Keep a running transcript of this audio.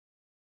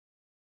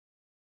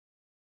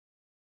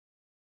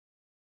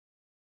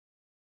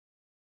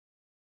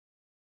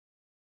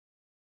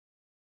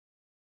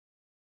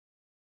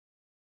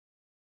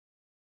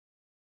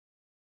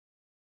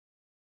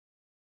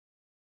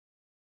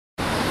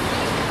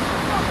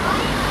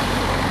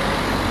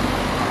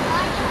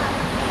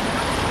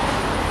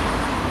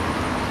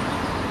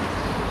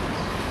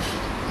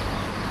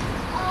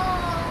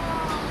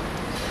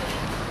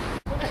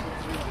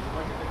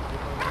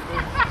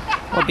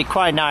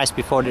quite nice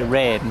before it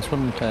rains,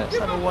 wouldn't it? Let's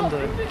have a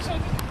wander.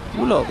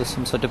 Oh look, there's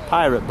some sort of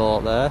pirate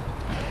boat there.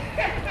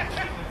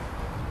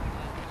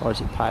 Or is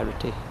it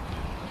piratey?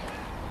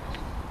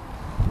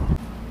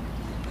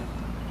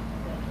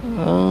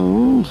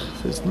 Oh,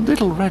 this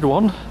little red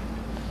one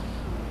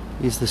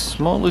is the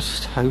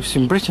smallest house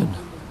in Britain.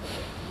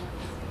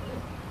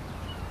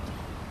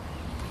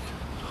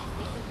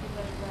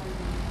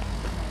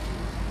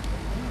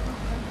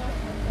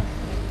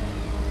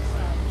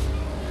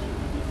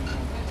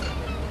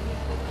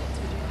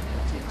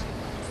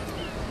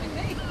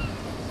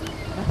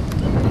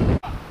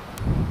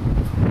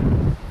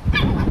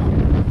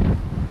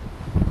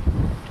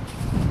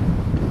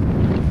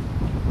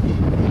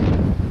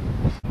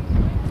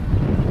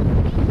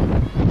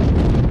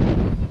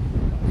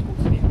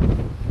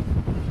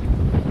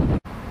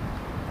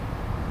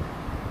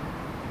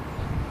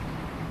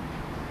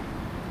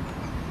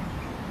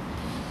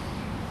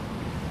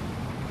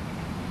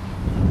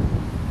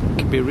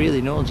 Be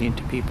really nosy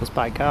into people's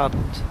back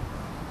gardens.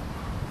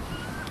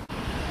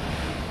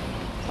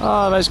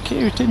 Oh, that's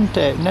cute, isn't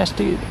it?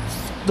 Nesty.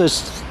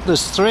 There's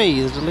three.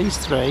 There's at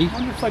least three. I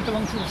wonder if they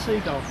belong to the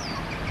seagull.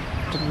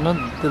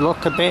 They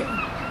look a bit.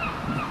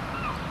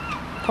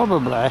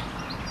 Probably.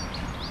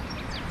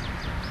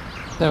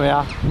 There we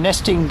are.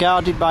 Nesting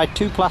guarded by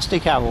two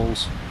plastic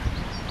owls.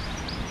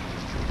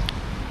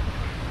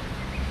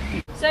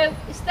 So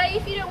stay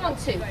if you don't want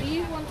to. Do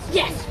you want to?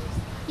 Yes.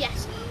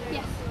 Yes.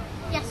 Yes.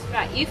 Yes.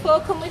 Right, you four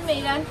come with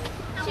me then.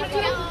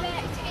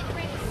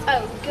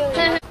 Oh,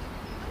 good.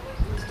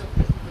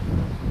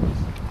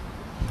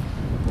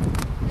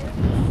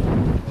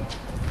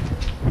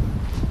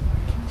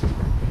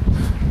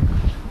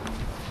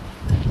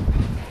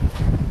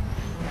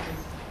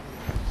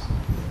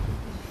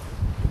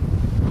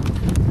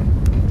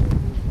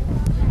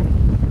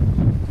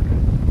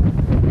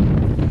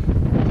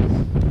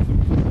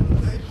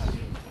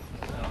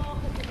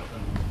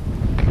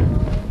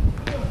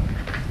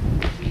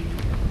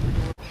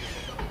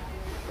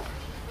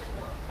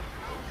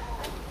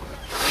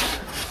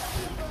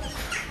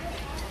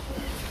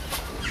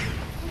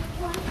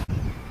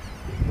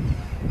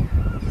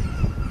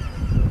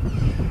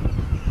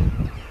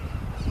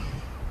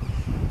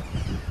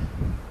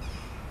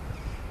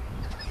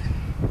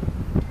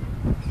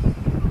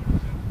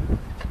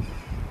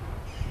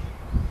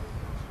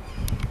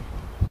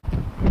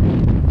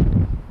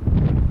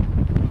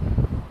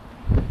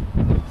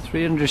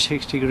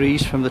 360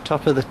 degrees from the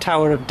top of the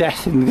Tower of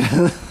Death in I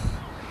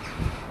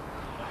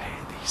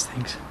hate these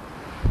things.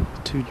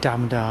 They're too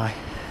damned high.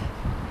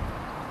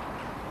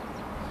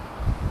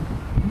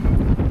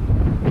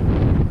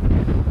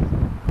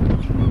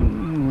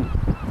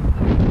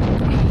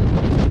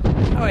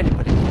 How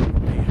anybody came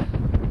up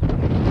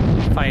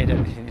here? Fired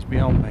anything is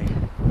beyond me.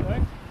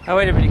 How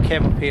anybody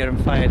came up here and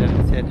fired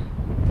anything.